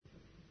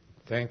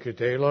Thank you,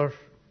 Taylor.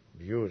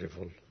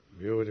 Beautiful,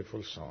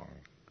 beautiful song.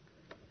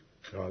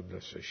 God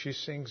bless her. She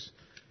sings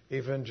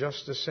even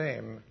just the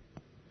same.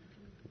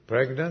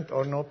 Pregnant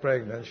or no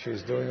pregnant,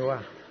 she's doing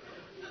well.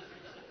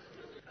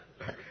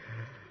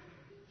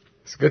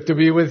 It's good to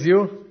be with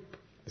you.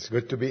 It's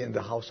good to be in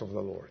the house of the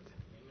Lord.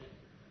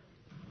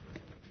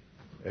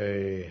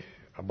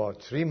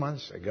 About 3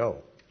 months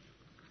ago,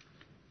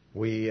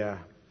 we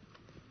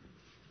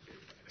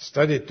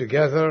studied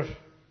together.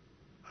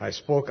 I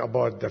spoke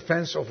about the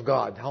fence of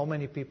God. How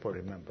many people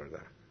remember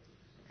that?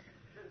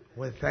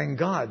 Well, thank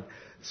God.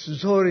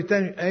 So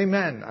retention,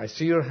 amen. I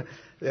see your.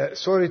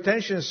 So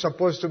retention is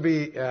supposed to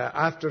be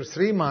after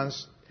 3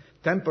 months,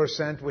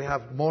 10%. We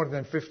have more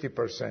than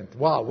 50%.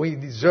 Wow, we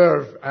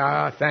deserve.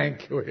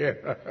 Thank you.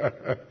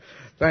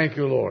 Thank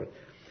you, Lord.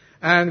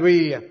 And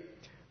we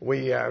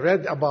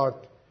read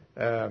about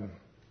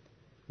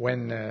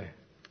when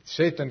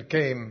Satan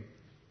came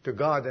to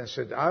God and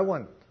said, "I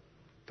want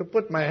to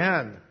put my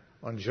hand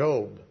on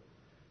Job,"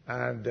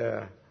 and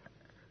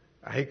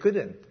he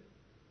couldn't.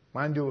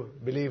 Mind you,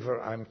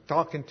 believer, I'm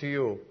talking to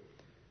you.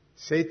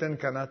 Satan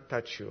cannot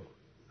touch you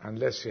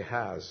unless he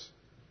has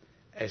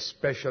a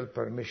special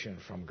permission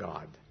from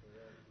God.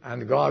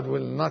 And God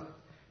will not,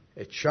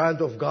 a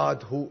child of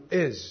God who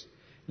is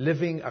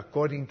living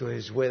according to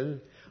His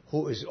will,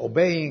 who is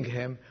obeying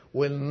Him,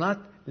 will not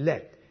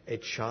let a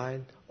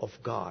child of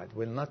God,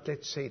 will not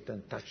let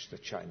Satan touch the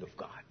child of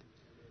God.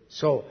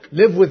 So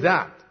live with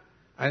that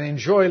and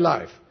enjoy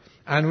life.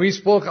 And we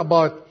spoke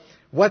about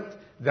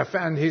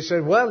and he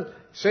said, well,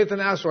 Satan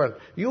asked, well,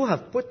 you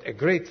have put a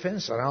great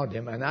fence around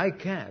him and I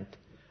can't.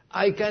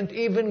 I can't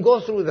even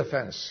go through the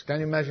fence. Can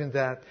you imagine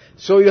that?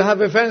 So you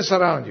have a fence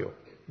around you.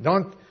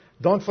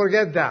 Don't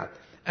forget that.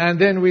 And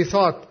then we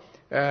thought,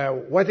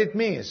 what it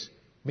means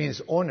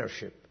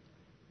ownership.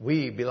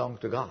 We belong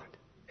to God.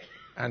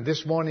 And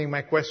this morning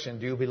my question,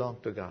 do you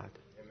belong to God?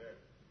 Amen.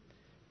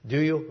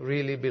 Do you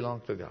really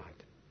belong to God?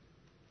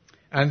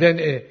 And then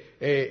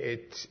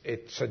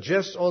it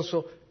suggests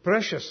also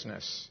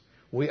preciousness.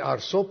 We are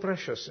so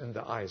precious in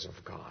the eyes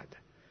of God.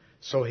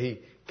 So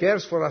He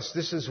cares for us.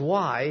 This is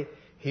why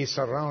He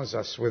surrounds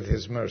us with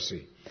His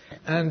mercy.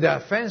 And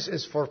the fence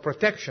is for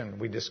protection.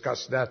 We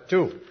discussed that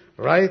too,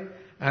 right?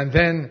 And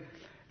then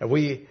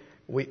we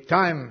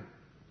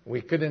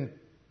couldn't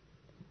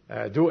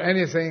do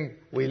anything.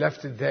 We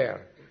left it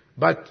there.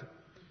 But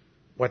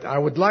what I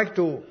would like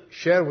to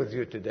share with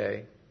you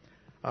today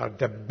are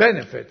the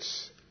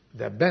benefits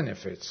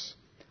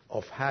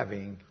of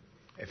having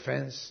a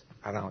fence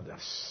around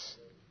us.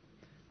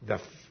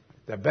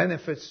 The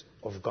benefits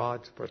of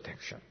God's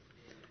protection.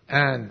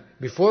 And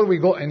before we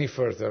go any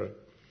further,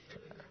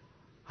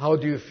 how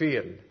do you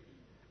feel?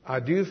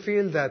 Do you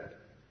feel that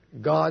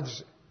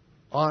God's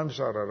arms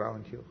are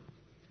around you?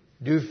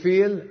 Do you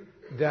feel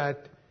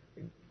that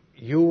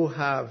you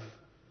have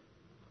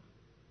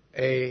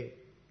a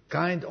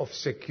kind of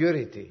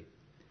security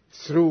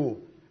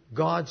through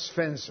God's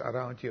fence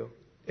around you?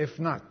 If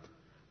not,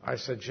 I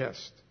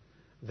suggest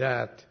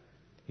that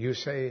you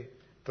say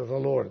to the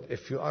Lord,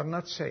 if you are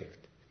not saved,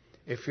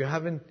 if you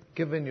haven't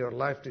given your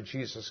life to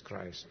Jesus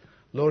Christ,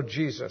 Lord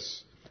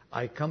Jesus,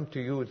 I come to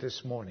you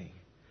this morning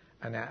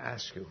and I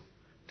ask you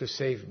to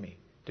save me,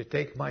 to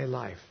take my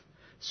life,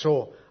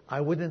 so I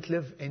wouldn't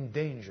live in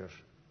danger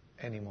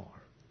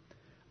anymore.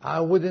 I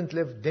wouldn't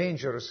live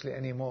dangerously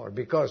anymore,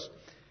 because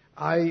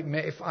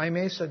if I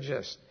may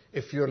suggest,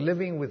 if you're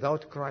living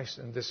without Christ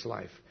in this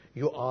life,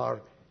 you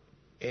are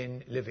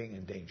living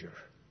in danger.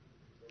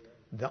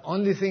 The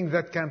only thing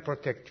that can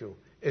protect you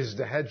is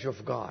the hedge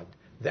of God,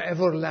 the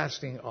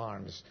everlasting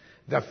arms,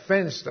 the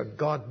fence that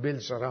God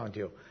builds around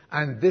you.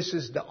 And this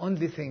is the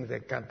only thing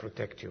that can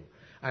protect you.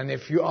 And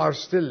if you are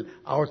still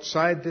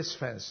outside this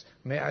fence,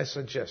 may I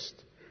suggest,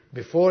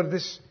 before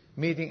this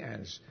meeting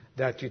ends,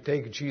 that you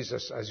take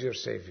Jesus as your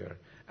Savior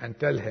and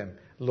tell Him,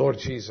 Lord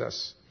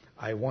Jesus,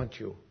 I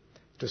want you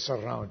to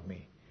surround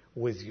me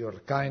with your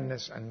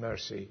kindness and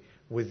mercy,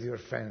 with your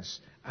fence,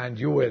 and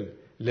you will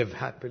live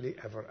happily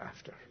ever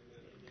after.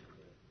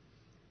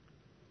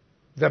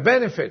 The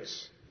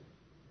benefits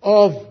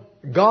of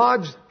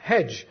God's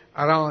hedge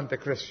around the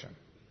Christian.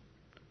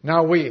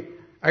 Now we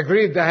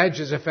agreed the hedge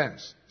is a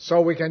fence,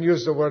 so we can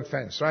use the word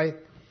fence, right?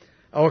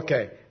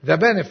 Okay, the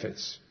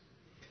benefits.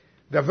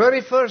 The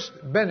very first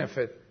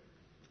benefit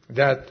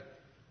that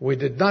we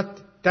did not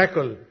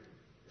tackle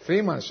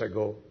 3 months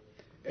ago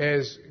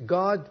is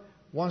God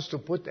wants to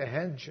put a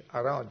hedge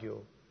around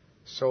you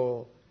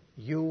so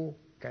you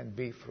can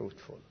be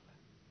fruitful.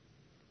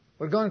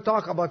 We're going to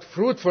talk about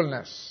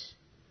fruitfulness.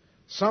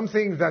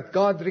 Something that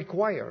God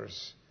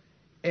requires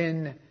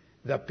in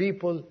the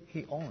people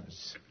He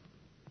owns.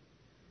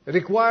 It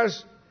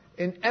requires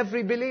in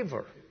every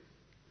believer.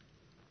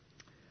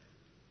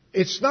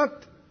 It's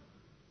not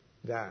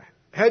the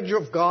hedge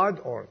of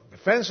God or the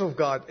fence of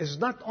God is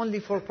not only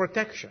for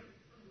protection.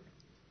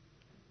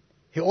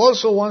 He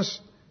also wants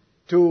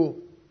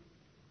to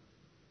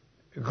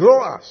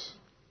grow us.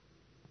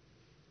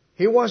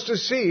 He wants to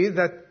see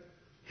that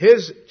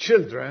His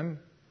children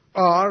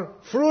are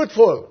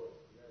fruitful.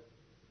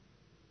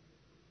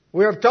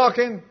 We are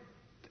talking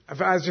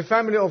as a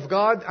family of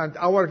God, and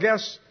our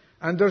guests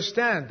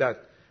understand that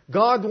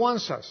God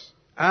wants us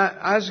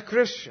as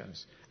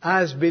Christians,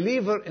 as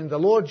believers in the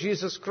Lord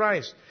Jesus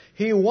Christ.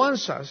 He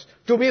wants us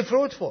to be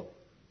fruitful.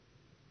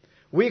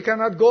 We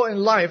cannot go in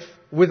life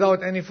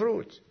without any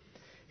fruit.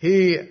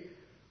 He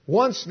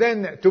wants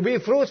then to be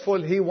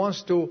fruitful. He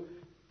wants to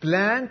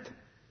plant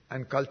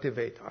and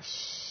cultivate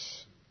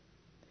us.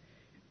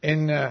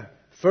 In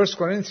 1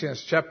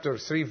 Corinthians chapter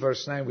 3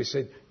 verse 9 we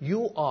said,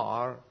 you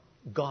are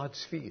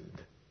God's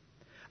field.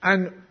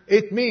 And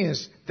it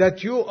means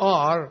that you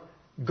are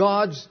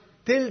God's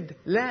tilled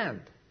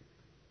land.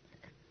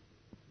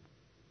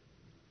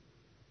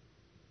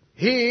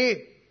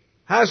 He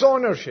has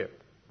ownership.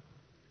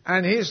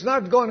 And He's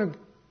not going to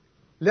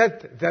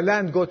let the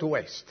land go to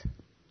waste.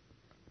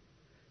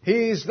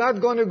 He is not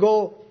going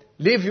to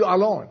leave you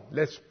alone.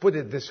 Let's put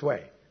it this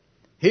way.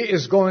 He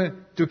is going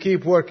to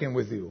keep working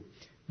with you.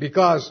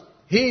 Because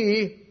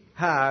He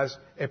has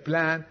a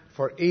plan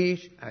for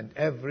each and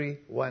every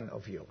one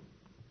of you.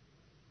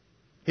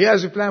 He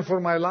has a plan for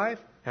my life,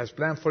 has a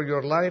plan for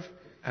your life,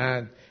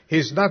 and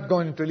He's not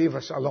going to leave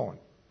us alone.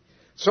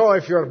 So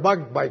if you're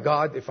bugged by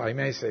God, if I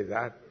may say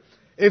that,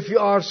 if you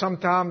are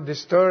sometimes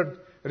disturbed,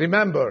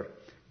 remember,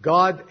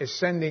 God is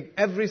sending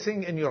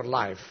everything in your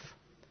life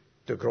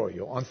to grow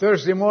you. On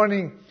Thursday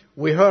morning,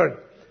 we heard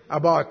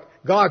about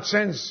God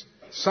sends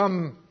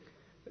some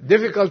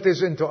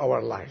difficulties into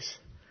our lives.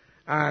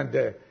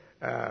 And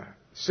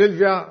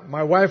Sylvia,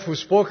 my wife who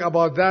spoke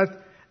about that,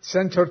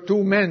 sent her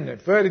 2 men,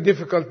 very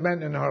difficult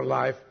men in her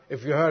life,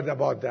 if you heard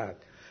about that.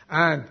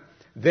 And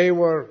they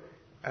were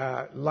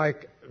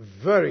like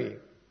very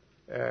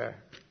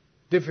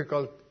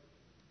difficult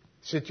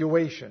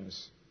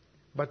situations.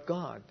 But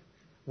God,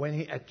 when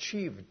He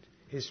achieved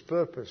His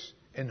purpose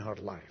in her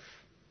life,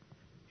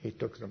 He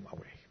took them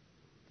away.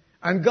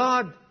 And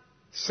God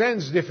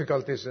sends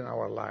difficulties in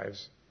our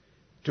lives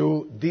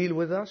to deal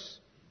with us,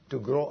 to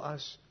grow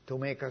us, to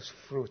make us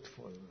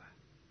fruitful.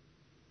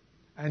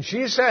 And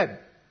she said,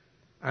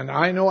 and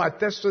I know,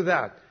 attest to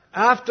that,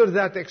 after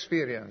that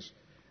experience,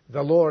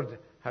 the Lord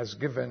has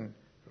given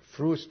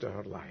fruits to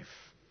her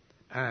life.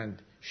 And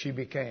she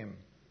became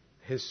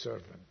His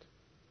servant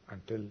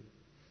until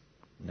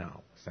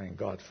now. Thank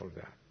God for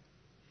that.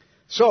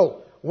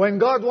 So, when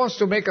God wants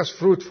to make us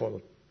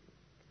fruitful,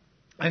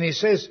 and He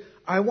says,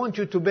 I want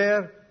you to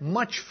bear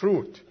much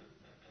fruit.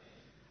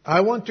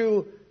 I want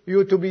you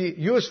to be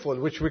useful,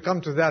 which we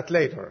come to that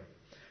later.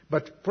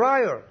 But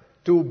prior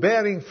to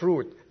bearing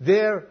fruit,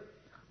 there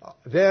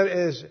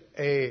is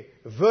a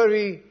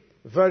very,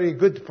 very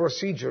good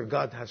procedure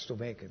God has to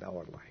make in our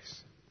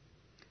lives.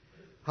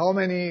 How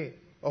many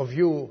of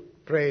you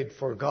prayed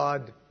for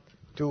God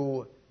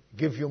to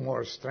give you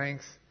more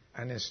strength,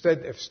 and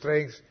instead of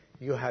strength,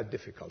 you had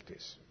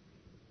difficulties?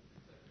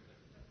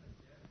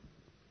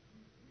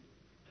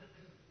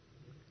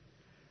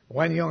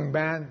 One young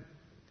man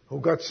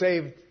who got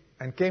saved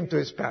and came to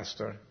his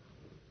pastor,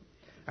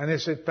 and he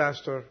said,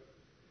 Pastor,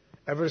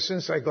 ever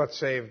since I got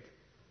saved,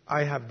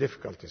 I have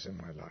difficulties in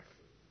my life.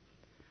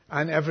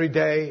 And every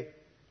day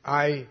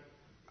I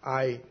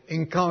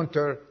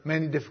encounter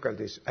many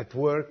difficulties at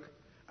work,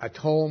 at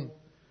home.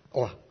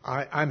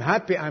 I'm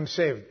happy I'm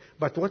saved.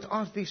 But what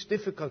are these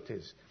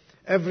difficulties?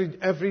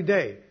 Every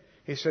day.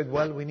 He said,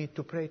 well, we need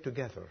to pray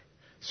together.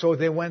 So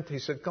they went, he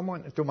said, come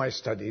on to my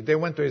study. They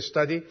went to his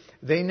study.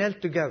 They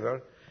knelt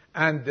together.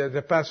 And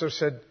the pastor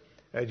said,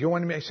 do you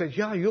want me? He said,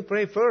 yeah, you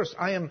pray first.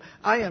 I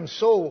am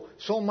so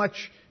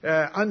much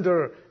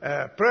under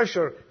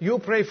pressure. You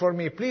pray for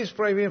me. Please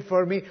pray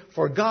for me,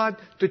 for God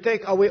to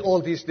take away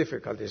all these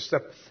difficulties.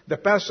 The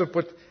pastor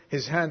put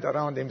his hand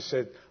around him and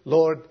said,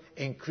 Lord,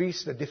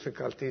 increase the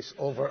difficulties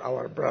over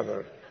our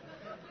brother.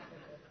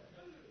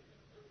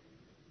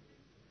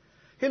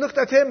 He looked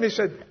at him, he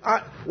said,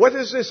 what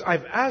is this?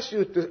 I've asked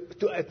you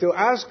to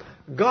ask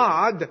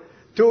God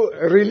to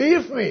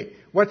relieve me.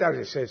 What are they?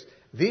 He says,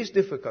 these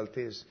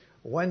difficulties,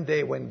 one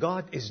day when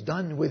God is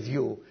done with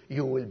you,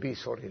 you will be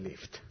so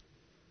relieved.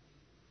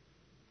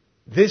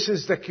 This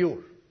is the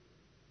cure.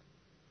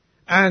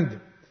 And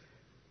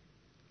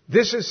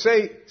this is,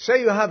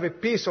 say you have a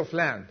piece of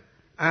land,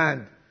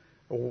 and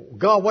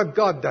God, what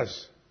God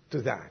does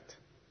to that?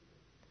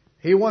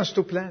 He wants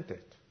to plant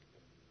it.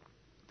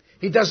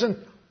 He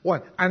doesn't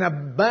want an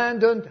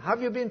abandoned,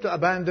 have you been to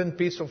abandoned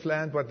piece of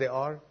land, what they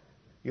are?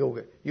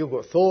 You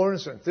go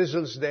thorns and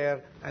thistles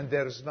there, and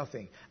there is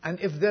nothing. And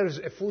if there is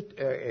a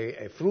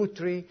fruit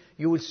tree,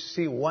 you will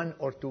see 1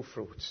 or 2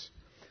 fruits.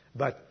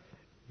 But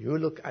you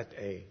look at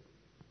a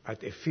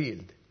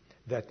field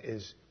that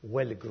is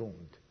well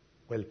groomed,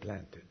 well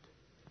planted,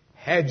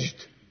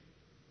 hedged.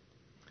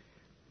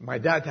 My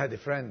dad had a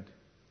friend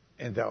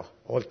in the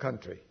old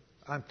country.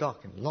 I'm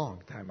talking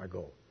long time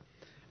ago.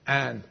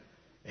 And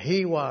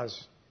he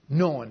was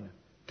known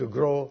to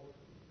grow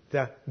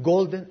the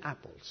golden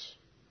apples.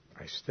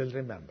 I still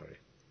remember it.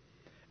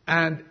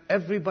 And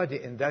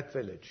everybody in that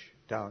village,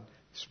 town,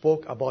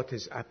 spoke about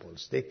his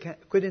apples. They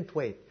couldn't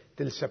wait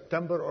till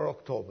September or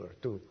October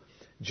to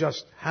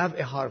just have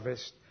a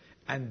harvest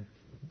and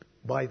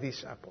buy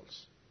these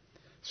apples.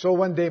 So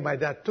one day my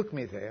dad took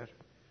me there,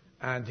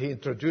 and he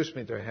introduced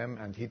me to him,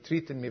 and he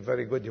treated me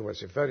very good. He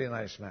was a very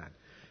nice man.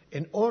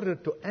 In order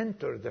to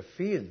enter the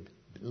field,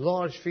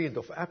 large field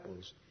of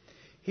apples,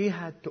 he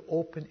had to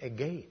open a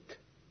gate.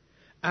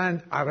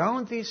 And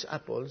around these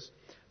apples,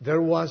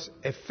 there was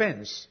a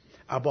fence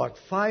about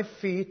 5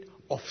 feet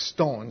of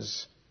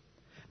stones,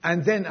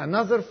 and then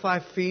another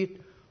 5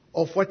 feet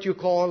of what you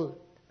call,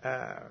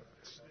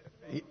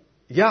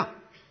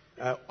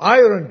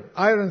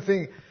 iron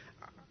thing.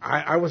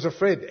 I was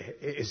afraid,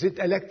 is it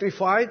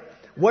electrified?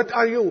 What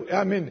are you?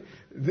 I mean,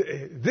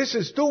 this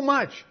is too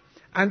much.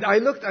 And I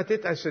looked at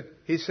it,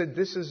 he said,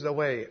 this is the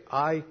way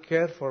I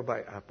care for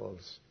my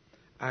apples.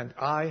 And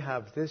I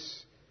have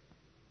this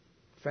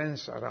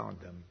fence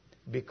around them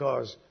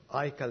because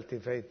I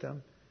cultivate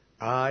them,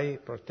 I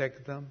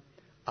protect them,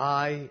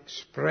 I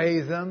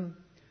spray them,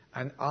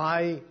 and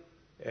I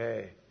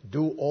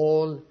do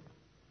all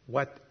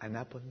what an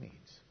apple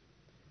needs.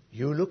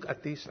 You look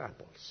at these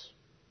apples.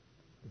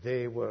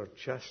 They were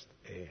just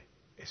a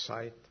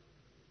sight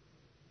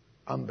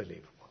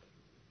unbelievable.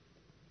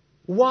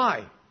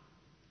 Why?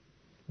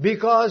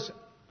 Because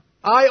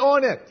I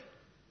own it.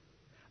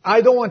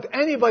 I don't want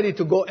anybody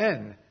to go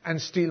in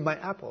and steal my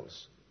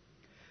apples.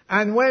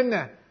 And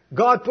when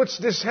God puts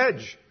this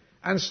hedge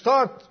and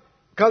start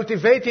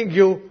cultivating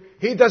you,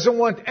 He doesn't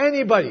want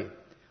anybody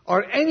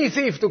or any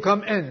thief to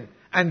come in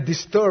and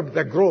disturb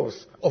the growth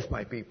of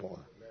my people.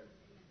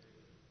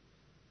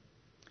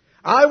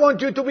 I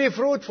want you to be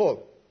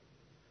fruitful.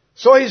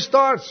 So He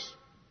starts.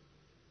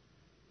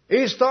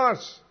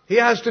 He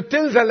has to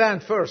till the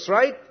land first,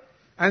 right?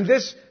 And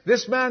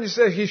this man,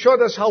 he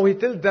showed us how he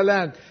tilled the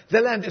land. The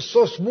land is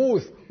so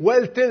smooth,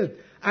 well tilled,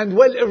 and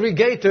well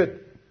irrigated.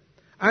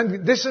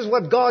 And this is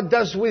what God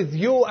does with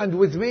you and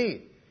with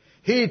me.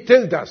 He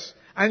tilled us.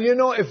 And you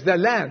know, if the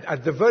land,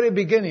 at the very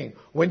beginning,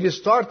 when you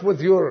start with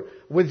your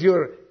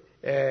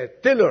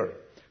tiller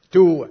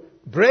to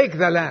break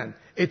the land,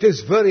 it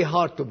is very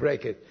hard to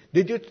break it.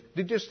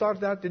 Did you start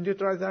that? Did you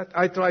try that?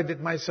 I tried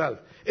it myself.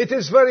 It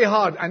is very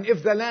hard. And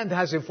if the land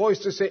has a voice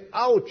to say,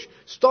 ouch,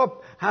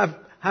 stop,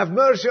 have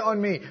mercy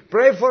on me,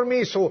 pray for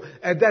me so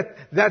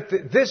that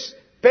this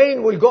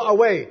pain will go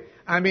away.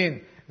 I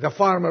mean, the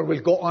farmer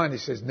will go on. He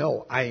says,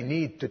 no, I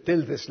need to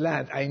till this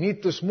land. I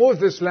need to smooth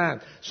this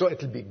land so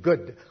it will be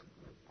good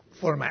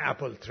for my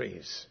apple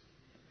trees.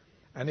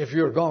 And if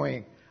you're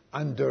going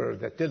under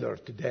the tiller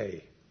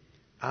today,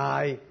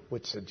 I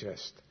would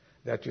suggest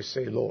that you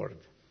say, Lord,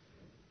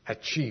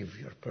 achieve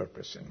your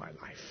purpose in my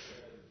life.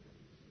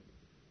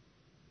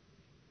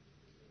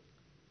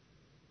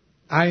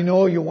 I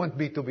know you want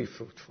me to be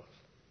fruitful.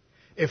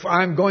 If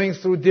I'm going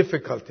through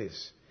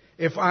difficulties,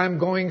 if I'm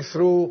going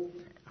through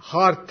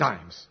hard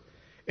times,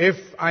 if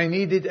I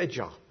needed a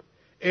job,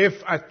 if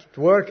at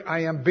work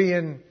I am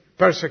being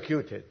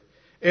persecuted,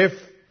 if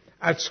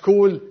at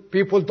school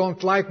people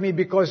don't like me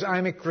because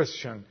I'm a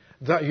Christian,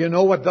 you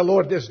know what the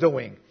Lord is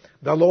doing?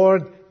 The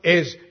Lord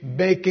is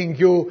making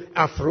you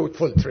a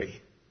fruitful tree.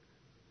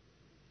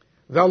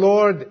 The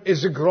Lord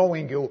is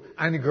growing you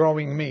and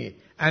growing me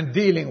and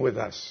dealing with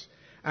us.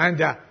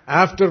 And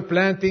after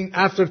planting,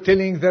 after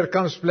tilling, there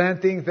comes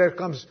planting, there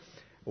comes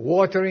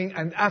watering,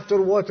 and after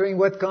watering,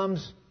 what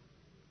comes?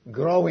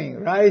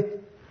 Growing, right?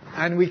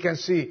 And you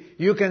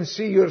can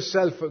see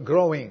yourself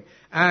growing,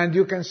 and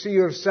you can see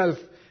yourself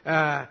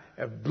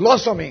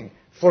blossoming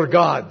for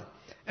God.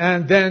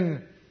 And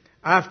then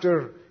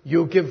after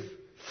you give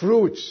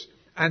fruits,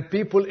 and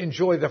people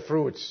enjoy the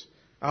fruits,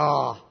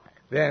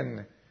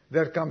 then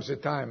there comes a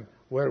time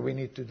where we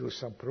need to do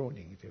some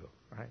pruning too,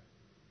 right?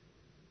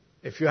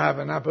 If you have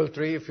an apple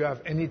tree, if you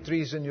have any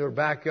trees in your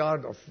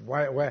backyard, of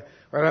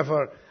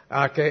wherever,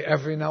 okay,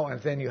 every now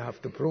and then you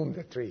have to prune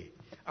the tree.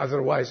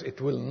 Otherwise, it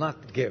will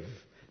not give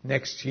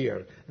next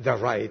year the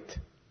right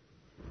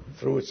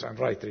fruits and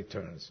right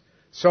returns.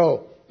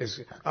 So,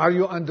 are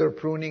you under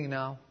pruning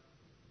now?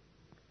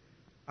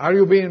 Are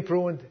you being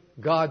pruned?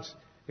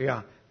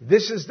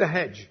 This is the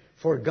hedge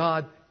for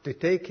God to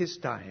take His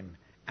time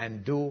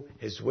and do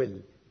His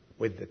will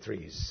with the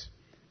trees.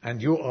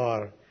 And you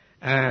are,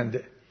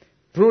 and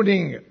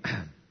pruning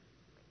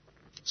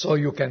so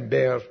you can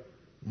bear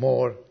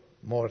more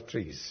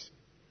trees.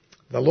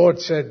 The Lord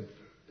said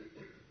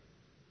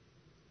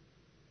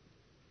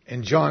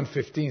in John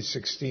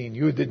 15:16,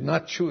 you did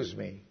not choose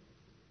me,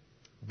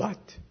 but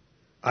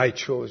I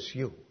chose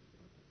you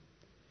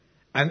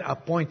and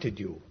appointed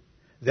you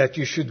that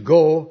you should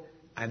go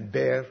and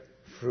bear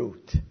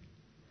fruit,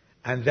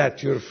 and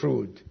that your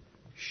fruit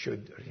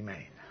should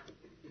remain.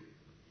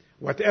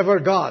 Whatever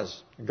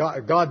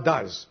God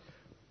does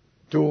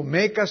to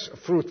make us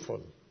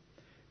fruitful,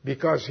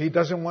 because He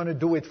doesn't want to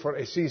do it for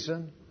a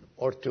season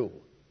or two.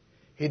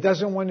 He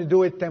doesn't want to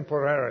do it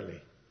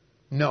temporarily.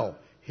 No,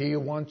 He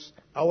wants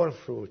our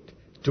fruit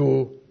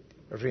to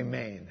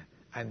remain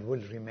and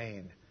will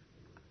remain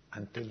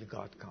until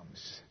God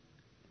comes.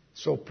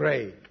 So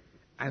pray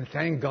and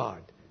thank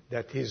God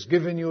that He's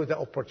given you the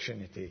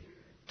opportunity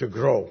to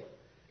grow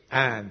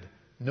and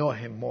know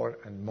Him more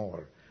and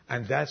more.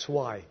 And that's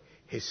why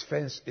His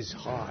fence is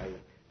high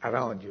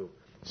around you,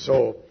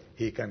 so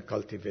He can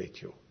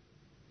cultivate you.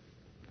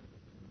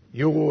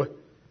 You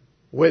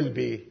will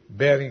be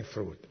bearing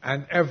fruit.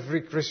 And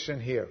every Christian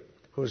here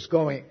who's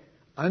going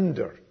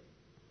under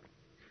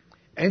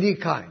any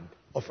kind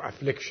of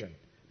affliction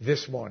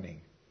this morning,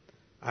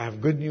 I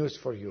have good news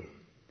for you.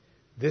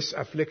 This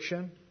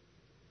affliction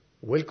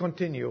will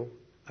continue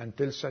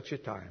until such a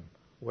time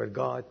where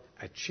God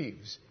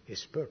achieves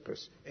His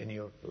purpose in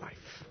your life.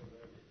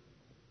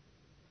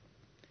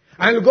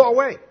 And it'll go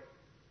away.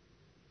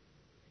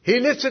 He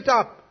lifts it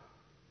up.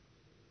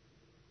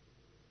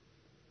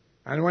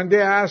 And one day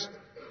I asked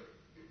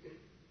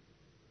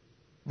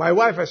my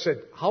wife, I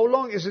said, how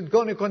long is it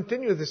going to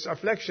continue, this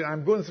affliction?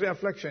 I'm going through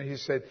affliction. He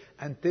said,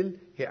 until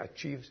He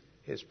achieves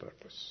His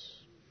purpose.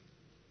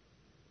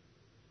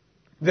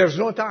 There's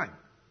no time.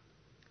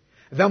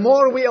 The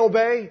more we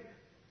obey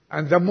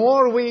and the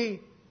more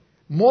we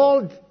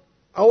mold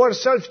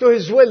ourselves to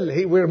His will,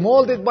 we're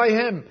molded by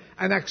Him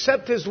and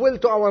accept His will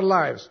to our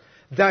lives,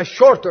 the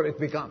shorter it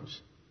becomes.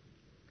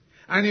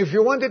 And if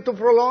you want it to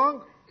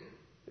prolong,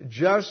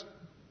 just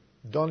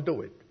don't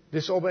do it.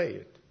 Disobey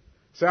it.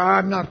 Say,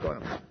 I'm not going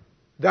to.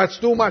 That's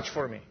too much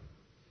for me.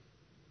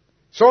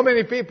 So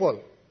many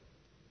people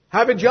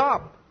have a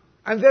job,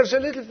 and there's a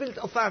little bit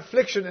of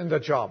affliction in the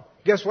job.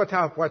 Guess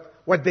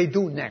what they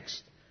do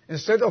next?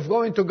 Instead of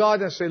going to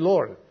God and say,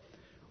 Lord,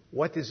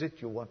 what is it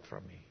you want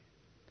from me?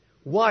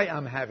 Why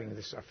I'm having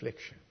this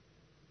affliction?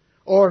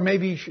 Or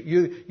maybe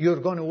you're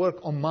going to work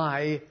on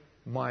my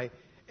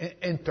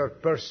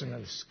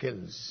interpersonal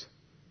skills.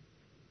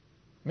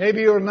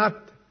 Maybe you're not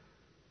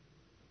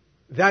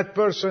that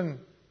person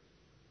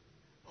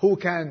who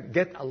can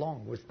get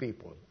along with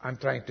people. I'm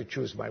trying to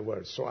choose my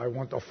words so I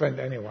won't offend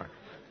anyone.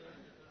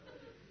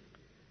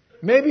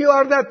 Maybe you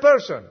are that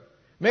person.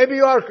 Maybe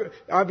you are,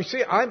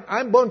 see,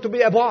 I'm born to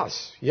be a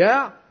boss.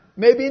 Yeah?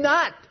 Maybe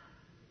not.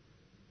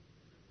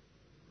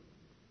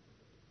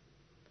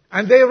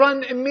 And they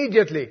run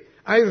immediately.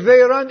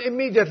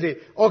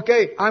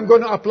 Okay, I'm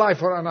going to apply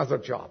for another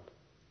job.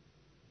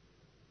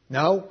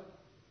 No.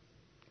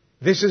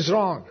 This is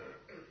wrong.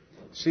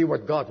 See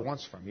what God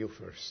wants from you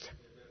first.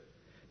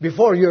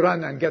 Before you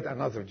run and get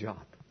another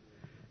job.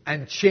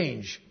 And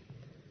change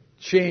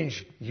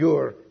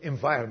your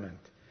environment.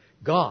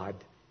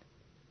 God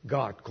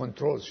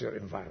controls your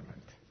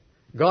environment.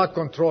 God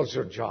controls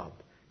your job.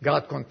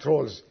 God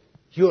controls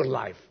your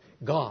life.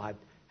 God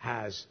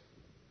has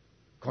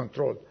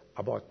control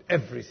about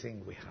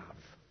everything we have.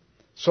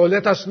 So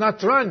let us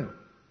not run.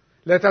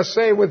 Let us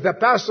say with the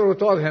pastor who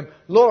told him,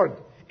 Lord,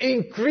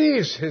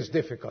 increase his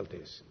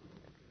difficulties.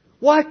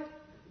 What?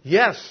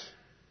 Yes.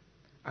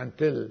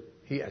 Until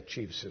he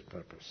achieves his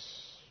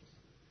purpose.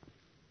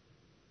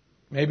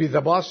 Maybe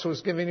the boss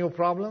who's giving you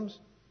problems,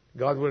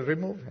 God will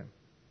remove him.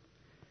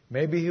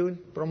 Maybe he will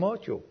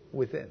promote you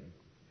within.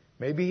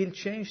 Maybe he'll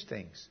change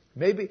things.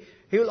 Maybe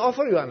he'll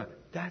offer you another.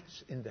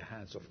 That's in the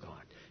hands of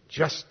God.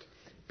 Just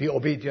be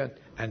obedient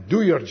and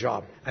do your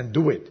job and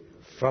do it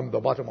from the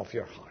bottom of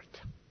your heart.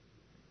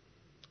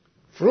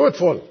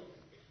 Fruitful.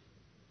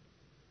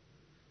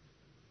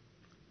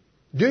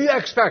 Do you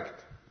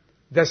expect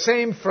the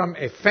same from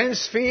a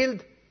fenced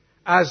field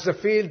as the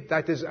field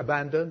that is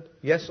abandoned?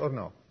 Yes or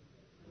no?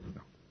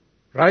 No.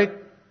 Right?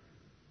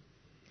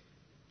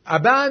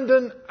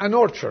 Abandon an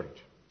orchard.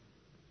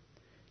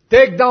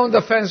 Take down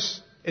the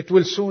fence, it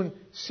will soon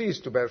cease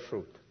to bear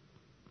fruit.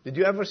 Did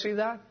you ever see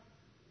that?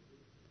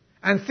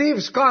 And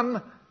thieves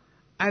come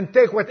and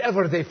take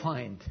whatever they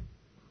find.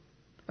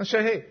 And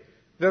say, hey,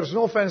 there's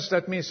no fence,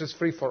 that means it's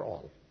free for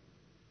all.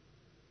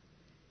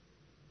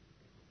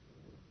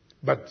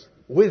 But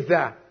with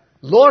the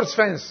Lord's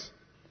fence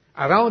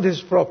around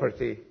His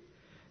property,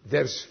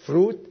 there's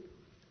fruit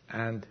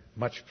and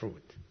much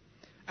fruit.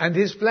 And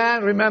His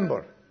plan,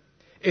 remember,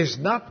 is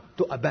not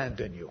to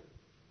abandon you.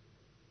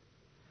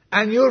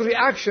 And your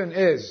reaction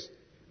is,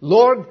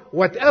 Lord,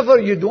 whatever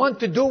you'd want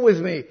to do with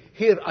me,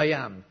 here I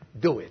am.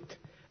 Do it.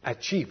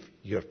 Achieve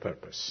your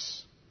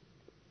purpose.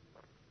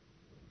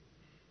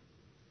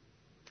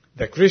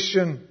 The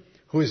Christian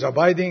who is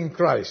abiding in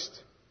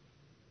Christ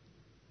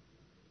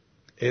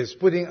is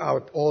putting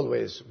out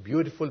always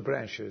beautiful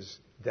branches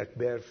that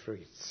bear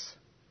fruits.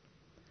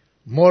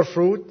 More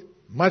fruit,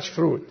 much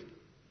fruit.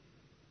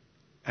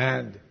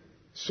 And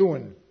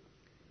soon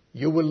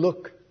you will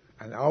look,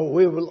 and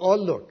we will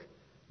all look,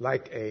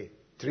 like a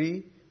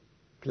tree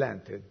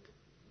planted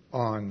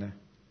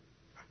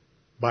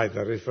by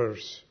the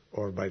rivers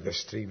or by the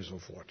streams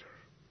of water.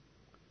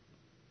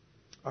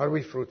 Are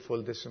we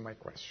fruitful? This is my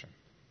question.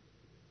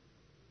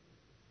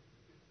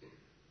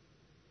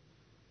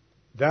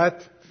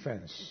 That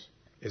fence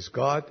is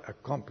God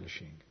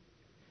accomplishing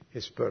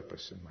His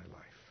purpose in my life.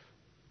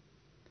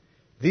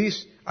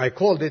 I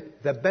called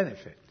it the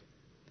benefit.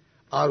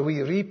 Are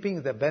we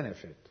reaping the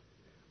benefit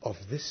of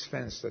this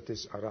fence that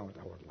is around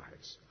our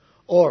lives?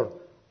 Or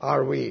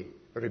are we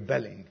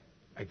rebelling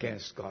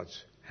against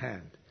God's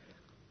hand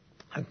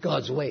and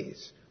God's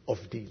ways of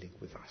dealing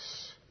with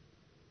us?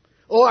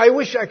 Oh, I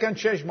wish I can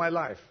change my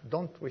life.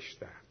 Don't wish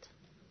that.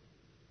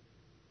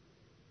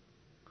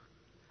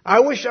 I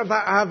wish I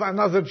have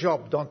another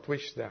job. Don't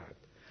wish that.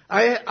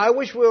 I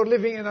wish we were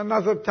living in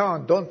another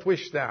town. Don't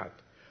wish that.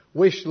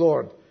 Wish,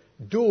 Lord,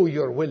 do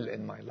your will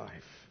in my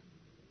life.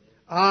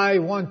 I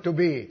want to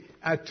be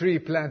a tree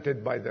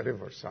planted by the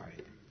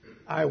riverside.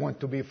 I want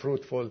to be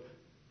fruitful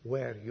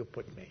where you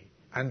put me.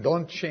 And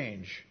don't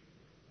change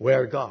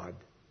where God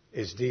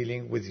is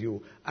dealing with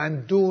you.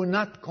 And do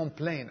not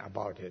complain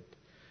about it,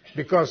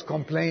 because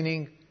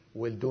complaining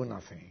will do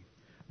nothing.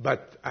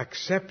 But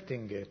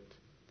accepting it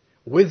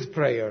with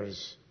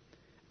prayers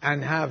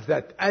and have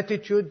that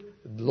attitude,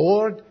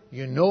 Lord,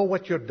 you know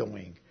what you're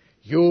doing.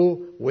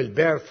 You will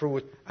bear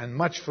fruit, and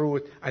much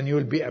fruit, and you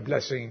will be a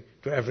blessing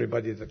to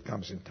everybody that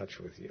comes in touch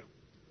with you.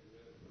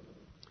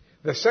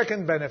 The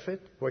second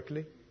benefit,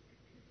 quickly,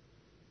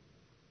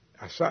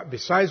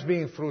 besides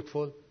being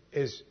fruitful,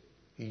 is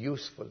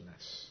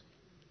usefulness.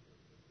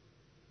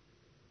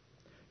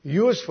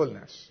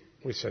 Usefulness,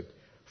 we said.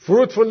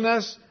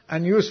 Fruitfulness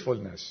and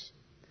usefulness.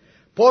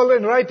 Paul,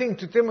 in writing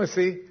to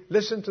Timothy,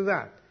 listen to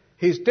that.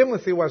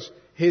 Timothy was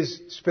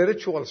his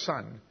spiritual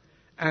son,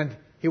 and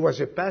he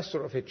was a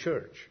pastor of a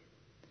church.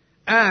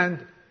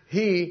 And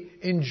he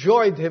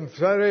enjoyed him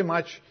very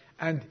much,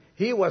 and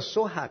he was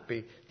so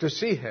happy to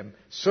see him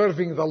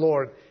serving the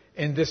Lord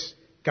in this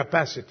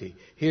capacity.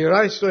 He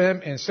writes to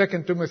him in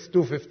 2 Timothy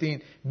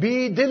 2:15,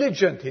 be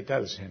diligent, he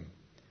tells him,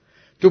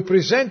 to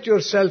present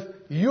yourself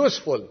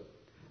useful,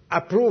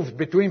 approved,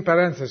 between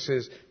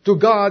parentheses, to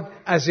God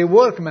as a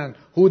workman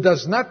who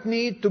does not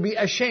need to be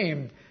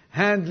ashamed,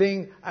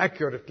 handling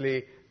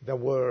accurately the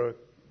word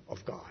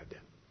of God.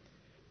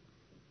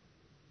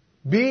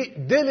 Be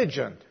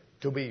diligent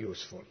to be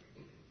useful.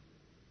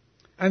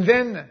 And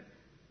then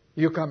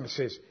you come and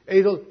says,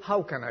 Adel,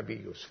 how can I be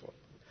useful?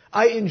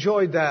 I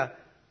enjoy the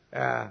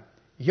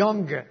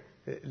young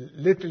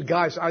little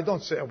guys. I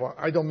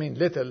don't mean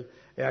little,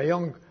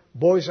 young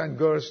boys and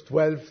girls,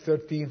 12,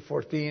 13,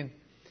 14.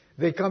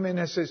 They come in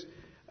and says,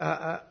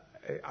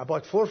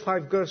 about 4 or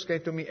 5 girls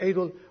came to me,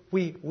 Adel,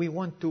 we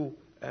want to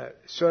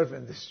serve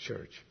in this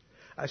church.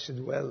 I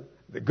said, well,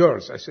 the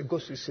girls, I said, go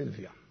see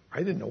Sylvia. I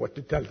didn't know what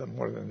to tell them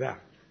more than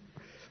that.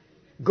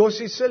 Go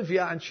see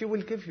Sylvia and she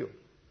will give you.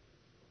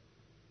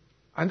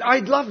 And I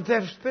loved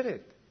their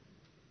spirit.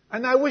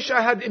 And I wish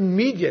I had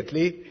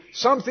immediately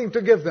something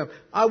to give them.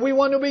 We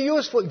want to be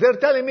useful. They're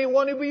telling me we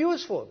want to be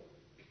useful.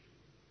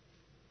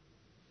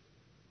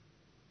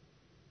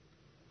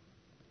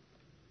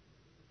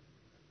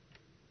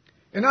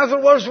 In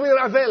other words, we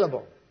are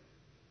available.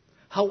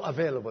 How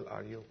available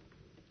are you?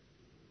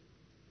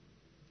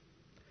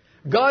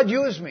 God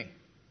used me.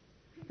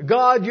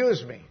 God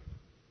used me.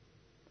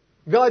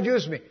 God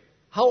used me.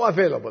 How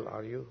available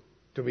are you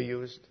to be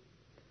used?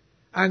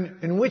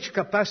 And in which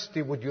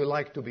capacity would you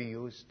like to be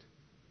used?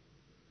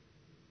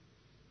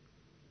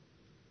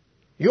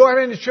 You are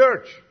in a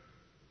church,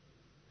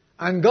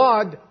 and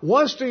God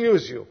wants to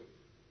use you.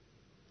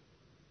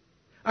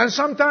 And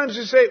sometimes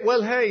you say,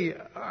 well, hey,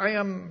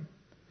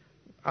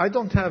 I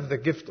don't have the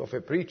gift of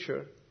a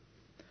preacher.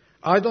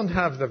 I don't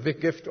have the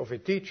gift of a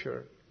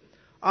teacher.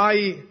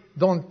 I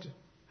don't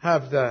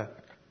have the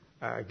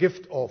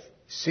gift of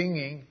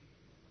singing.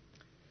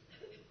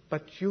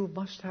 But you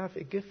must have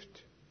a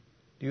gift.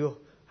 Do you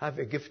have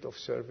a gift of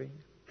serving?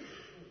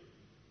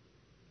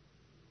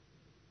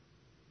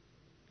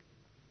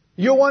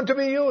 You want to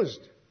be used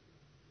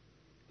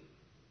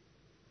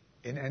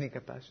in any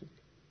capacity.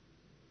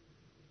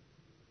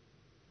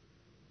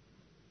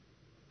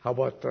 How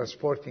about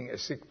transporting a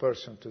sick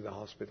person to the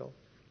hospital?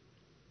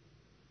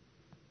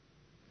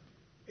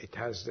 It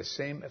has the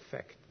same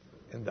effect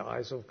in the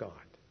eyes of God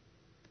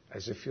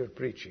as if you're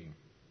preaching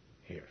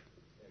here.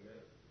 Amen.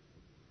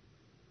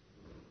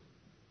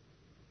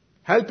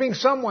 Helping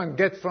someone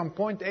get from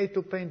point A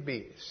to point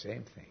B,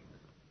 same thing.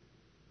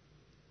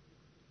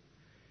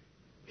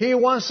 He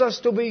wants us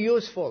to be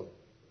useful.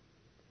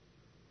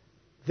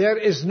 There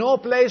is no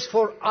place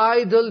for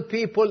idle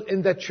people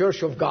in the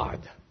church of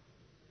God.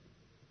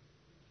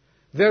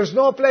 There's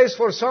no place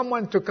for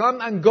someone to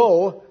come and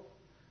go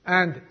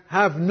and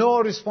have no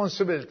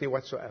responsibility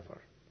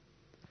whatsoever.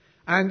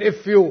 And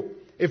if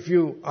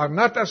you are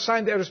not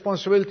assigned a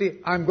responsibility,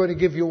 I'm going to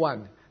give you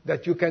one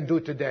that you can do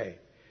today.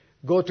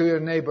 Go to your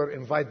neighbor,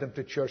 invite them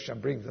to church,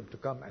 and bring them to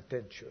come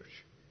attend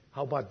church.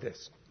 How about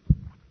this?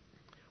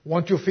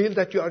 Won't you feel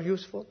that you are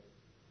useful?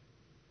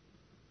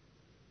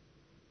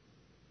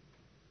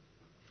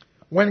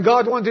 When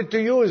God wanted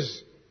to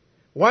use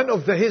one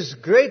of his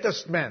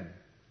greatest men,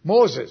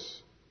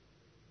 Moses,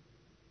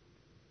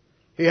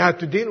 he had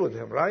to deal with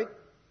him, right?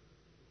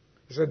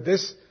 He said,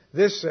 this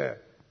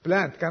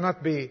plant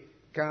cannot be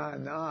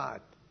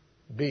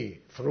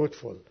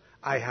fruitful.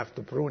 I have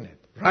to prune it,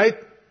 right?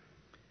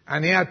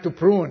 And he had to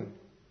prune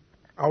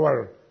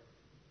our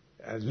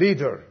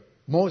leader,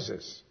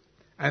 Moses.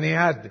 And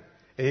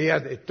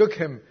it took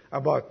him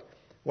about,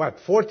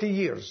 40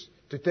 years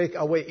to take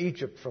away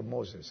Egypt from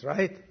Moses,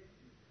 right?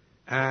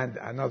 And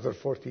another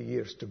 40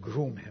 years to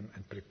groom him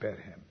and prepare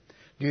him.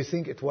 Do you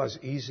think it was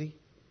easy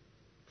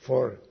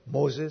for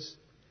Moses,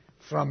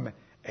 from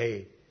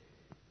a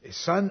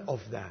son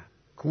of the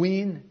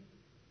queen,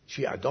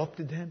 she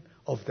adopted him,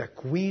 of the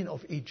queen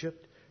of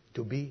Egypt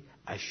to be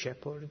a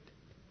shepherd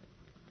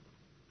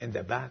in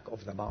the back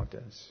of the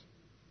mountains.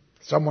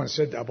 Someone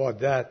said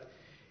about that,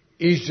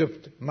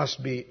 Egypt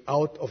must be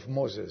out of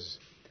Moses,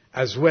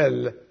 as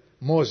well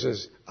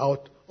Moses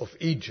out of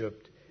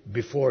Egypt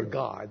before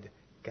God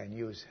can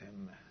use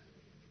him.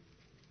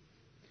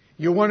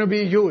 You want to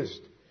be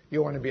used,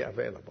 you want to be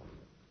available.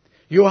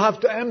 You have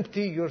to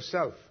empty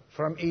yourself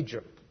from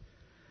Egypt.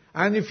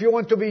 And if you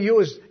want to be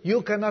used,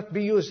 you cannot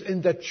be used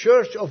in the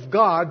church of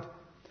God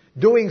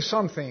doing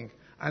something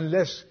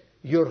unless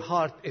your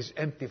heart is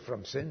empty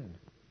from sin.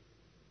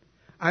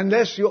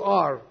 Unless you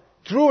are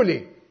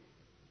truly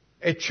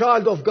a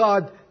child of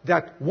God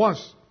that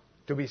wants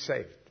to be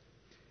saved.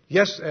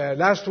 Yes,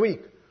 last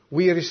week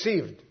we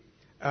heard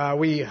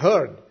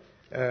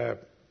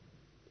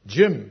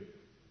Jim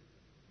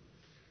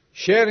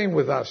sharing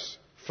with us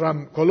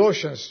from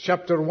Colossians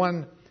chapter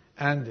 1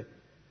 and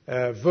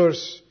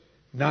verse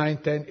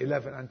 9, 10,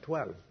 11, and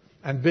 12.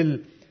 And Bill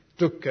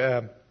took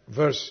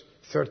verse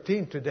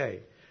 13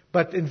 today.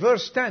 But in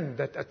verse 10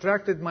 that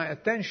attracted my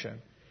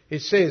attention,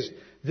 it says,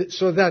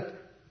 so that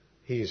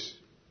he's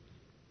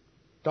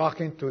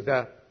talking to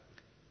the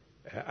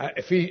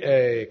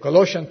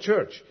Colossian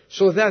church,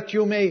 so that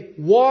you may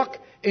walk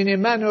in a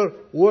manner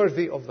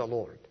worthy of the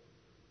Lord.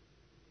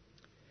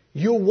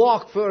 You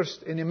walk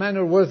first in a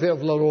manner worthy of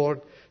the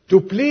Lord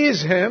to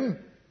please Him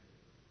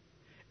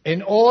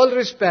in all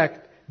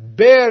respect,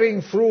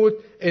 bearing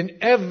fruit in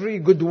every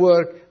good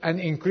work and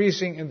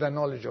increasing in the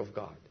knowledge of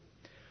God.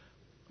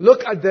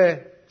 Look at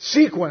the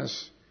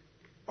sequence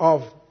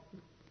of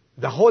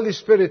the Holy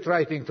Spirit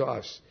writing to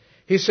us.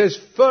 He says,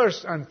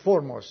 first and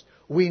foremost,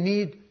 we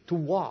need to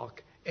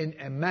walk in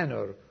a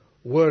manner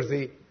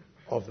worthy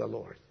of the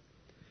Lord.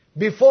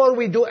 Before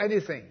we do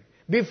anything,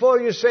 before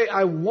you say,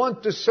 I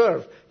want to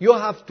serve, you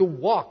have to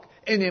walk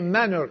in a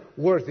manner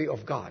worthy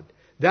of God.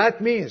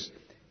 That means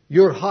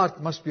your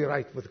heart must be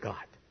right with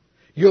God.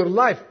 Your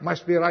life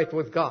must be right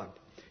with God.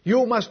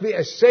 You must be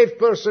a saved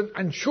person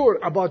and sure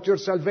about your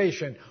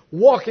salvation,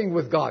 walking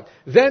with God.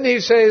 Then he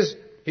says,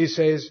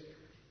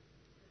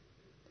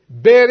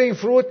 bearing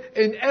fruit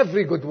in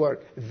every good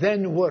work.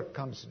 Then work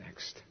comes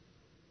next.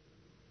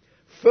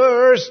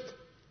 First,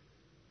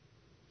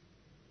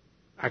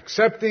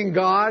 accepting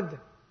God,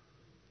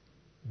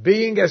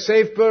 being a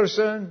saved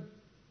person,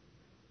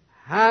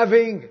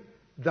 having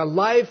the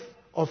life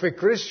of a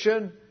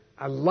Christian,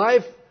 a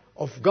life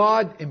of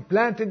God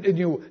implanted in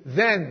you.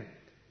 Then,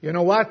 you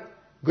know what?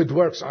 Good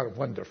works are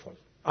wonderful.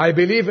 I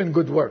believe in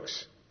good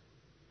works.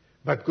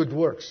 But good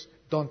works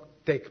don't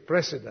take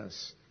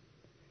precedence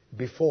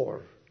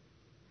before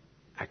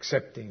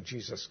accepting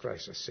Jesus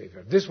Christ as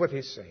Savior. This is what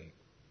he's saying.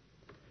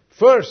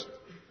 First,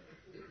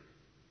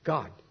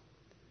 God.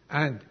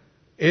 And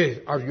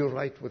are you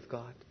right with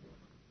God?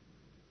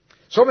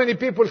 So many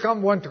people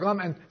want to come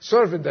and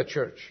serve in the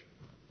church.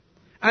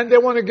 And they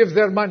want to give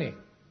their money.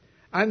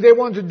 And they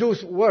want to do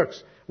work.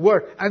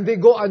 And they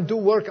go and do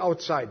work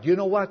outside. You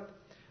know what?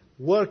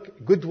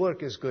 Good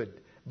work is good.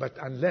 But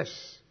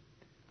unless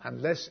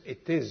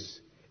it is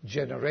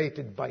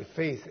generated by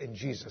faith in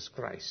Jesus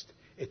Christ,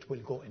 it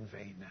will go in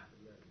vain.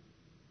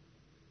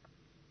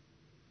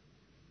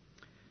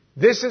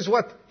 This is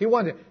what he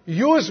wanted.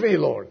 Use me,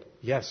 Lord.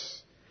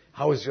 Yes.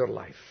 How is your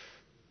life?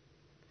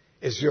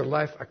 Is your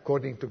life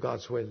according to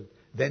God's will?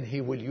 Then He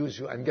will use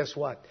you. And guess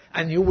what?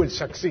 And you will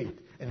succeed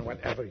in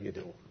whatever you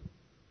do.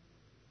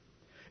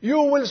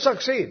 You will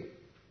succeed.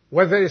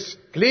 Whether it's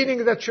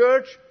cleaning the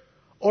church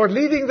or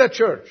leading the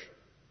church.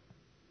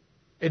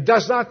 It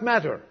does not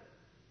matter.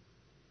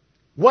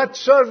 What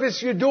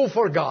service you do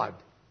for God,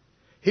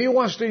 He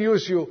wants to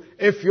use you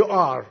if you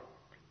are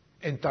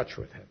in touch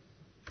with Him.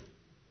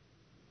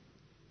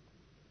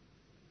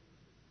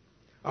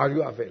 Are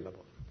you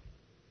available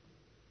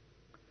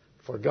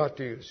for God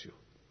to use you?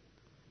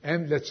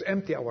 And let's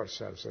empty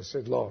ourselves and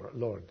say,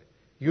 Lord,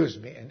 use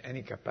me in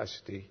any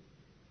capacity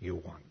you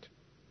want.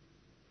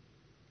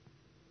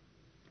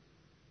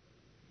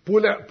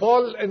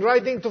 Paul, in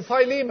writing to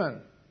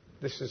Philemon,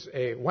 this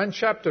is one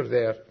chapter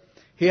there,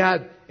 he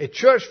had a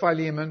church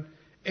Philemon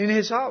in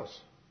his house.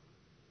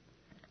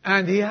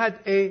 And he had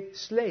a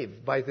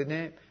slave by the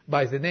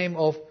name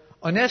of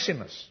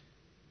Onesimus.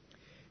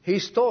 He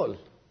stole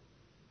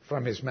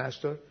from his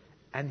master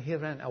and he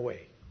ran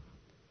away.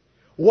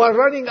 While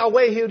running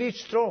away, he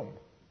reached Rome.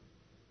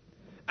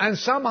 And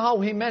somehow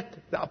he met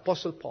the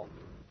Apostle Paul.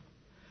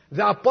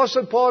 The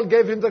Apostle Paul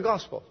gave him the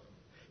gospel.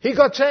 He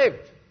got saved.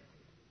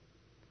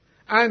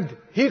 And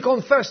he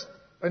confessed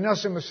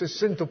Onesimus'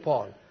 sin to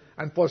Paul.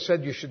 And Paul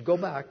said, you should go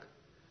back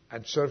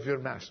and serve your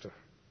master.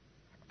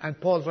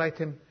 And Paul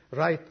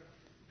write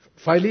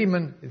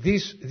Philemon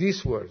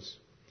these words.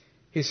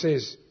 He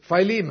says,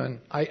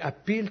 Philemon, I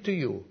appeal to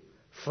you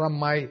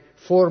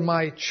for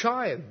my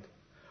child,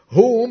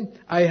 whom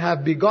I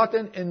have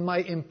begotten in my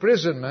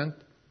imprisonment,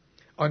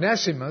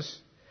 Onesimus,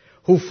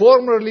 who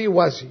formerly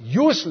was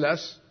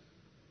useless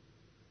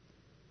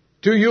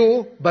to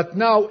you, but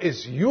now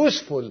is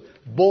useful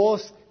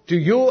both to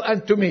you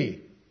and to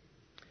me.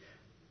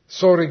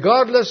 So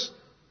regardless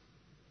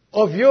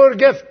of your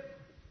gift,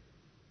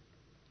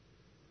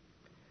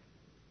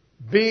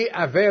 be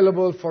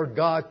available for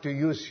God to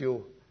use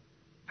you,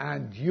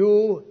 and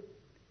you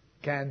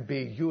can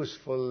be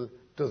useful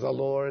to the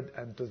Lord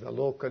and to the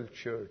local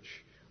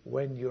church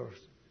when your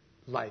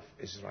life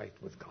is right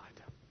with God.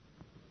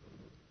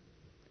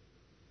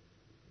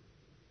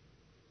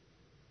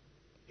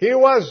 He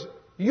was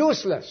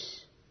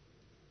useless,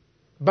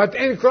 but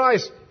in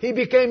Christ he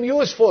became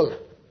useful,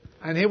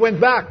 and he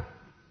went back.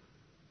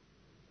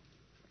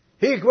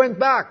 He went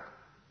back,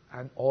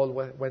 and all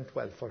went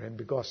well for him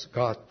because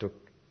God took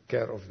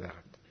care of that.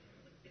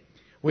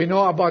 We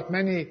know about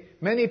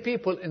many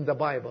people in the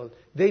Bible.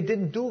 They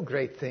didn't do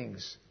great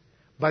things,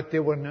 but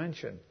they were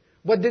mentioned.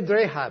 What did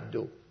Rahab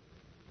do?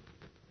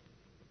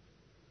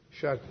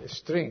 She had a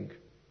string,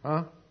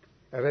 a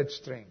red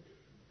string.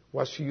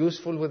 Was she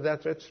useful with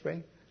that red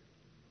string?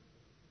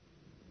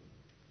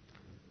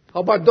 How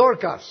about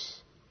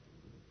Dorcas?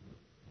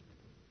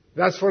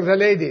 That's for the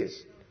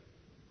ladies.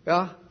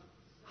 Yeah?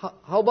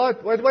 How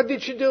about, what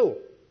did she do?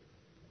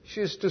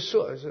 She used to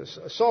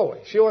sew.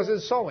 She was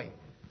in sewing.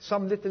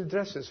 Some little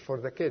dresses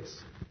for the kids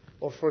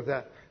or for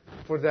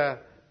the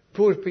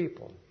poor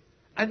people.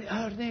 And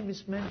her name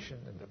is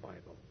mentioned in the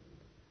Bible,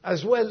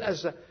 as well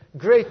as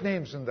great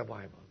names in the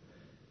Bible.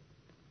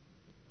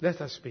 Let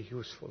us be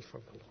useful for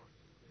the Lord.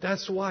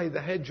 That's why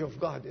the hedge of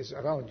God is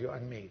around you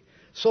and me.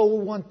 So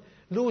we won't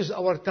lose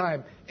our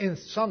time in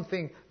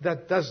something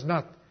that does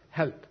not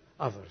help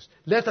others.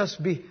 Let us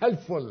be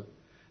helpful.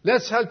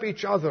 Let's help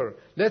each other.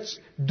 Let's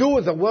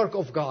do the work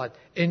of God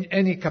in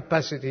any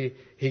capacity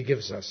He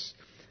gives us.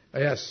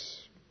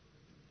 Yes.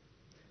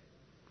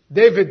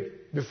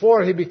 David,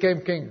 before he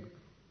became king,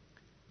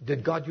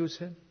 did God use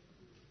him?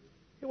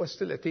 He was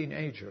still a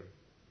teenager.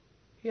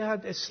 He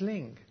had a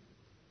sling.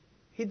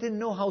 He didn't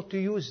know how to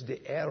use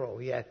the arrow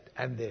yet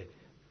and the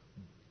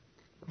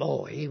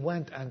bow. He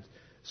went and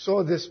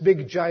saw this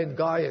big giant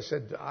guy and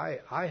said,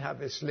 I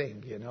have a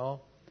sling,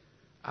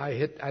 I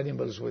hit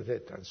animals with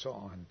it and so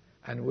on.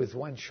 And with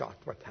one shot,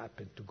 what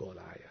happened to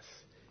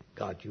Goliath?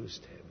 God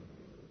used him.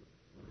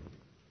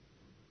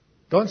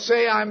 Don't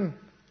say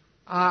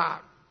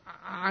God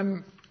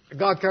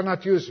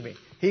cannot use me.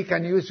 He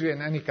can use you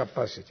in any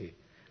capacity.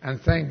 And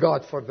thank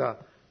God for the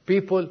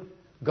people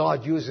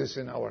God uses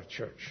in our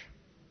church.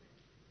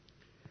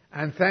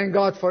 And thank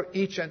God for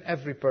each and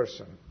every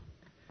person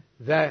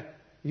that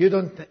you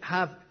don't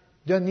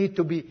need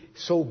to be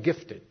so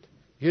gifted.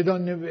 You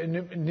don't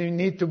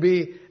need to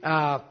be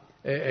a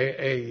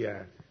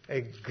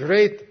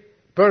great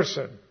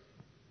person.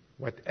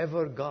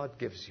 Whatever God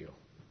gives you,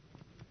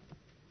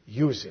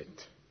 use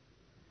it.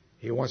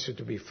 He wants you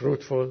to be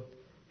fruitful.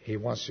 He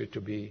wants you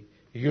to be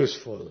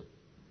useful.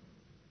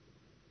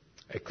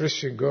 A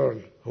Christian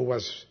girl who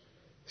was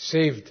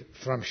saved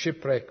from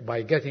shipwreck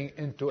by getting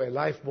into a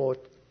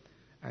lifeboat,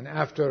 and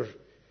after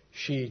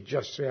she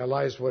just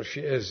realized where she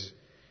is,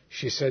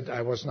 she said,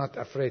 I was not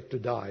afraid to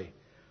die,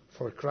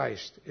 for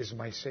Christ is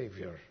my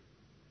Savior.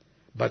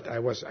 But I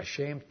was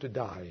ashamed to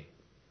die,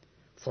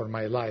 for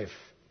my life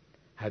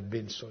had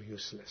been so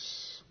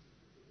useless.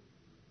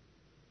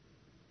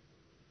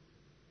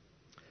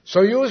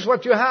 So use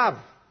what you have,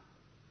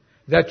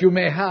 that you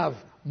may have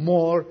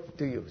more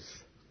to use.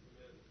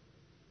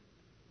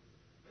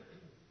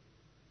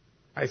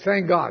 I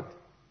thank God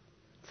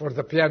for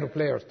the piano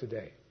player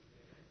today.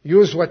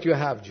 Use what you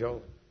have,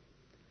 Joe.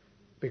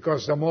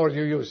 Because the more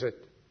you use it,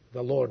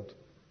 the Lord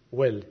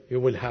you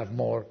will have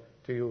more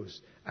to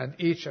use. And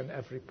each and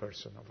every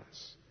person of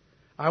us.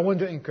 I want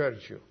to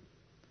encourage you.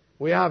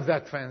 We have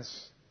that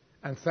fence,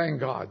 and thank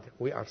God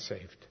we are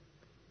saved.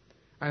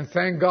 And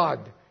thank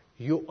God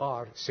you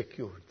are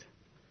secured.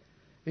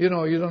 You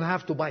don't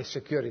have to buy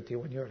security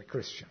when you're a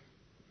Christian.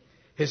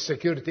 His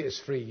security is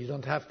free. You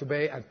don't have to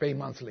pay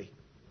monthly.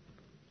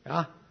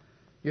 Yeah?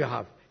 You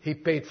have. He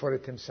paid for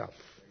it himself.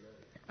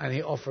 And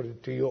He offered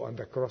it to you on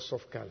the cross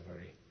of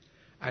Calvary.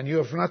 And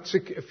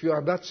if you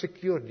are not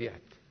secured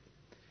yet,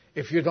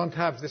 if you don't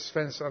have this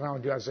fence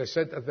around you, as I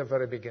said at the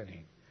very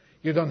beginning,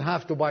 you don't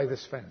have to buy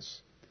this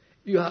fence.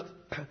 You have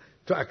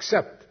to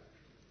accept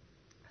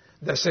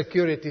the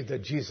security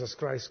that Jesus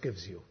Christ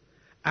gives you.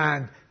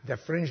 And the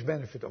fringe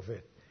benefit of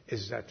it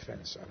is that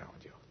fence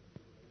around you.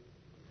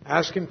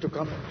 Ask Him to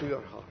come into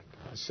your heart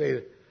and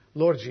say,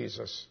 Lord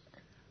Jesus,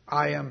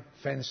 I am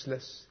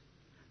fenceless.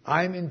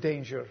 I am in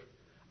danger.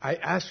 I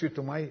ask you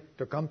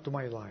to come to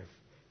my life.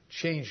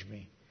 Change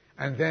me.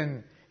 And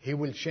then He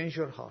will change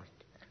your heart.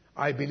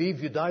 I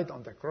believe you died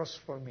on the cross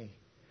for me.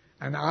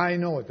 And I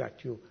know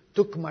that you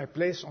took my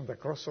place on the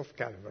cross of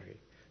Calvary.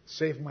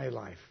 Saved my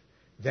life.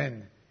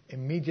 Then,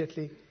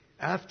 immediately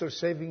after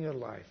saving your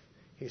life,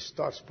 He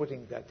starts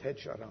putting that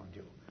hedge around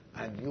you.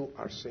 And you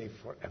are saved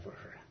forever.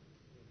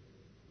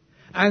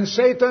 And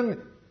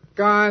Satan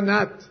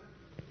cannot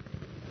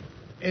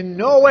in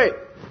no way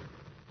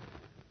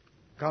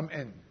come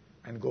in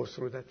and go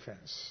through that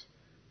fence.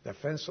 The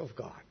fence of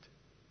God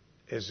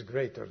is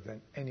greater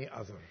than any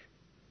other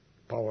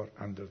power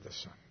under the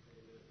sun.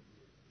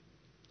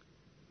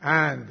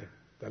 And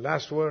the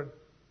last word,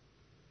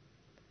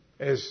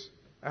 is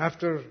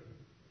after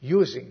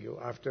using you,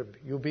 after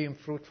you being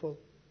fruitful,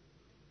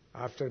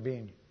 after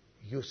being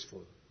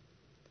useful,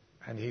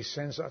 and He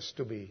sends us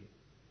to be.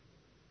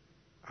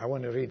 I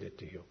want to read it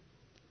to you.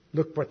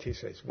 Look what He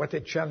says. What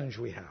a challenge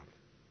we have.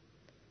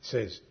 He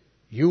says,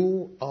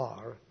 you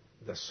are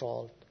the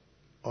salt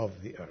of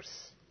the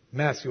earth.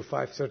 Matthew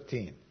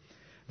 5:13.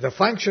 The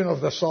function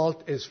of the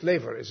salt is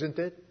flavor, isn't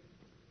it?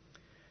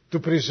 To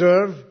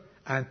preserve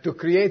and to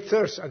create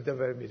thirst at the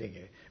very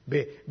beginning.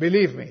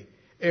 Believe me,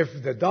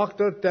 if the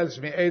doctor tells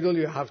me, Adel,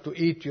 you have to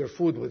eat your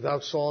food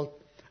without salt,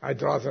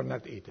 I'd rather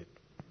not eat it.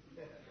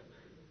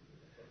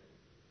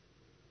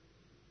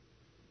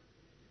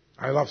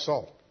 I love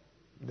salt.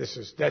 This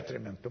is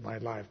detriment to my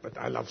life, but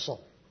I love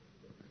salt.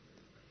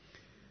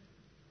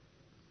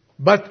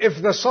 But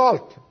if the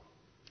salt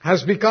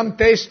has become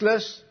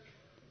tasteless,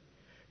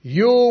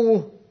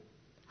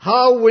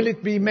 how will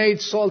it be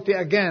made salty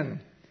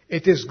again?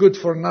 It is good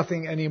for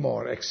nothing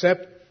anymore,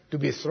 except to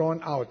be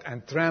thrown out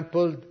and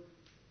trampled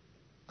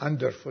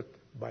underfoot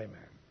by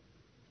man.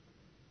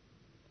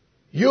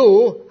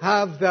 You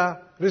have the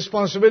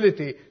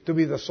responsibility to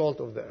be the salt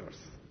of the earth.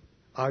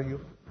 Are you?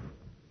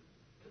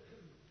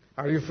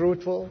 Are you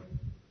fruitful?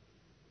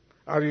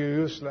 Are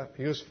you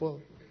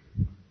useful?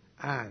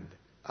 And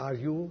are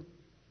you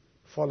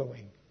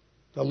following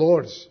the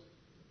Lord's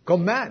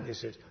command? He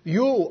says,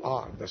 you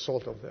are the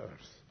salt of the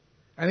earth.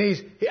 And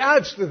he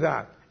adds to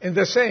that in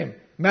the same.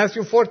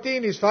 Matthew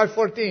 14 is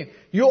 5:14.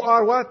 You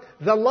are what?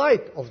 The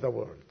light of the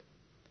world.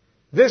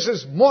 This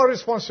is more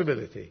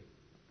responsibility.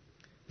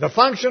 The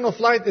function of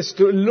light is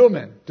to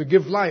illumine, to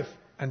give life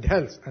and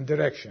health and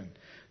direction.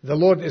 The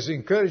Lord is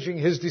encouraging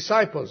His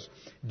disciples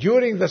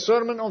during the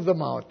Sermon on the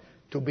Mount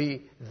to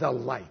be the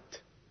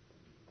light.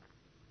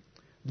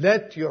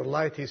 Let your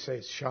light, He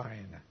says,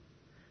 shine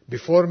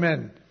before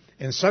men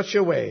in such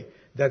a way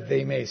that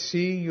they may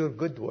see your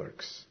good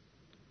works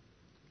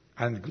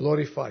and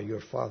glorify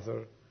your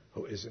Father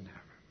who is in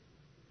heaven.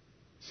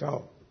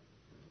 So,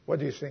 what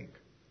do you think?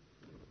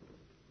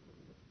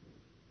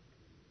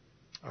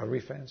 Are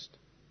we fenced?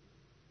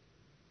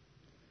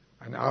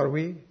 And are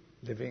we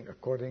living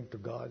according to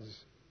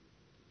God's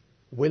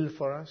will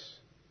for us?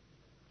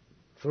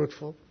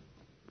 Fruitful?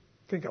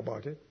 Think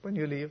about it. When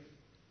you leave,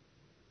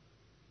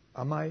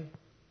 am I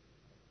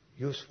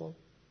useful?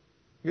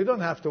 You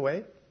don't have to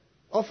wait.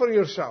 Offer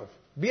yourself.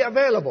 Be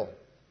available.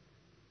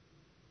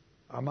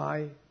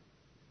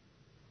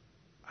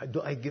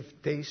 Do I give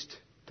taste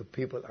to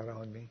people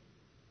around me?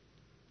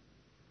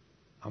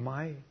 Am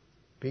I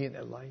being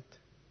a light?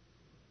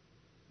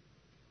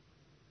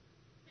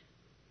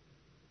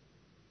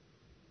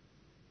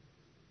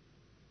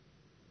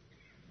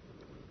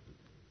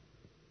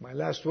 My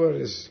last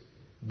word is,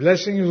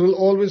 blessings will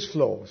always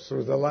flow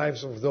through the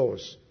lives of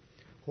those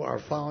who are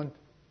found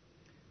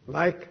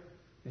like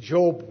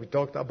Job we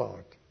talked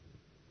about,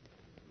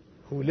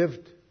 who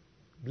lived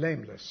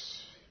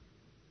blameless,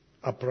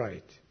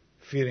 upright,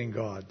 fearing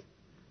God,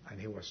 and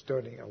he was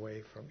turning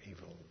away from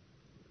evil.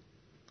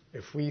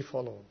 If we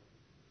follow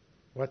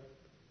what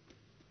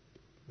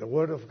the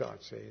Word of God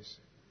says,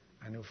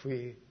 and if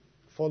we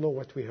follow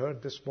what we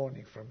heard this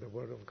morning from the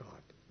Word of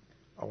God,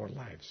 our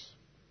lives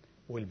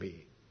will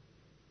be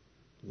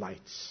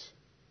lights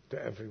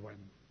to everyone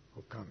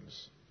who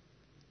comes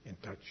in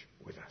touch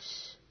with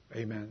us.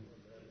 Amen.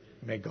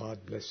 May God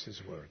bless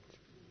His Word.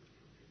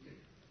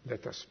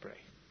 Let us pray.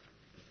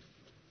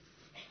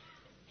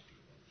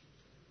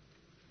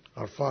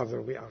 Our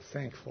Father, we are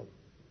thankful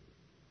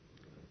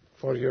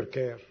for your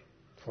care,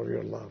 for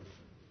your love.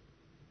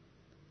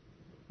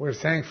 We're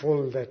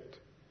thankful that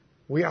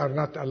we are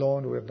not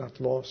alone, we're not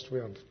lost, we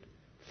are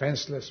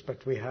fenceless,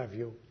 but we have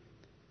you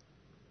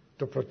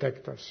to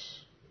protect us.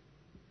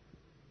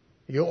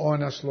 You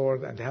own us,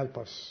 Lord, and help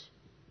us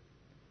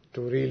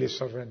to really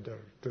surrender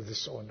to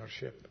this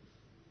ownership.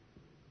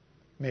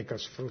 Make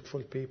us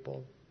fruitful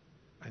people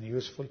and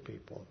useful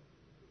people.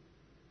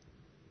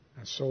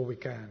 And so we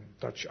can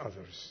touch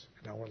others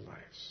in our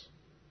lives.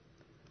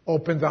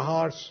 Open the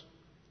hearts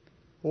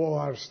who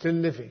are still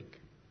living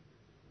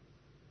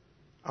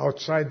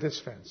outside this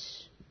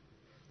fence.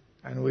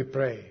 And we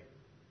pray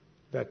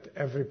that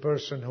every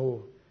person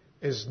who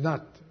is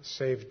not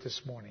saved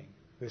this morning,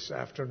 this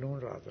afternoon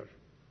rather,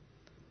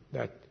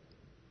 that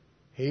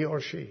he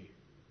or she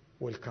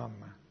will come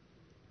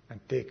and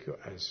take you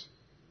as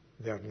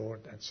their Lord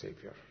and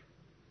Savior.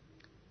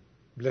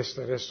 Bless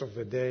the rest of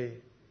the day.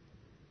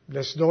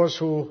 Bless those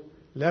who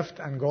left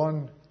and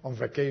gone on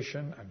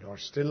vacation and are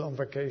still on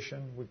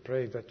vacation. We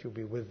pray that you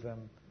be with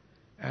them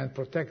and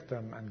protect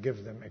them and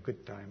give them a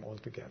good time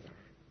altogether.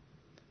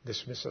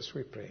 Dismiss us,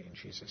 we pray, in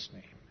Jesus'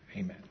 name.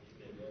 Amen.